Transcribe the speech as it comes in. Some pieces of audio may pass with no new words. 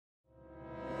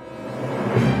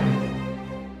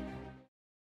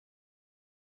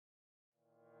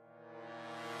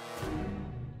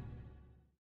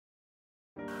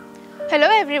Hello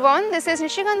everyone, this is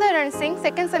Nishigandha Ransingh,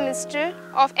 second semester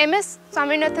of MS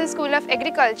Swaminathan School of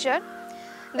Agriculture.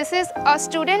 This is a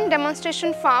student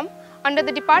demonstration farm under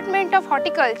the Department of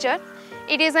Horticulture.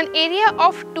 It is an area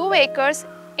of 2 acres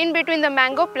in between the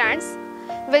mango plants.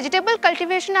 Vegetable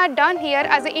cultivation are done here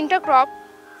as an intercrop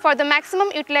for the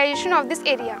maximum utilization of this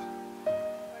area.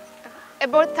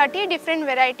 About 30 different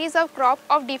varieties of crop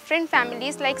of different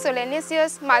families like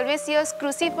Solanaceous, Malvaceous,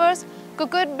 Crucifers,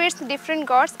 cucurbits, different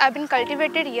gourds have been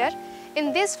cultivated here.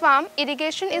 In this farm,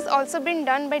 irrigation is also been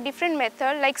done by different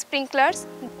methods like sprinklers,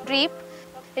 drip,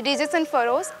 ridges and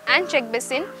furrows and check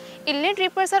basin. Inlet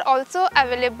drippers are also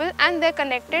available and they are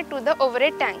connected to the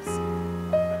overhead tanks.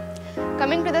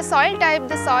 Coming to the soil type,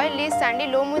 the soil is sandy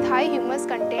loam with high humus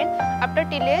content. After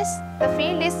tillage, the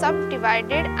field is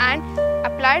subdivided and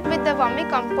applied with the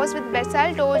vermicompost with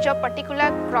basal dose of particular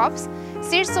crops.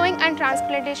 Seed sowing and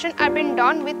transplantation have been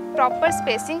done with proper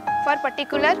spacing for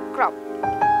particular crop.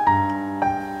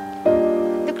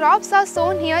 The crops are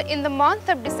sown here in the month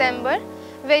of December.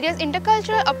 Various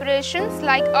intercultural operations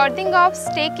like earthing off,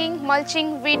 staking,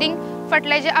 mulching, weeding,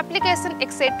 fertilizer application,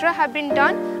 etc. have been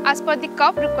done as per the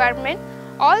crop requirement.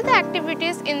 All the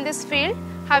activities in this field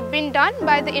have been done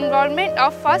by the involvement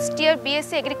of first year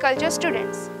BSc Agriculture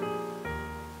students.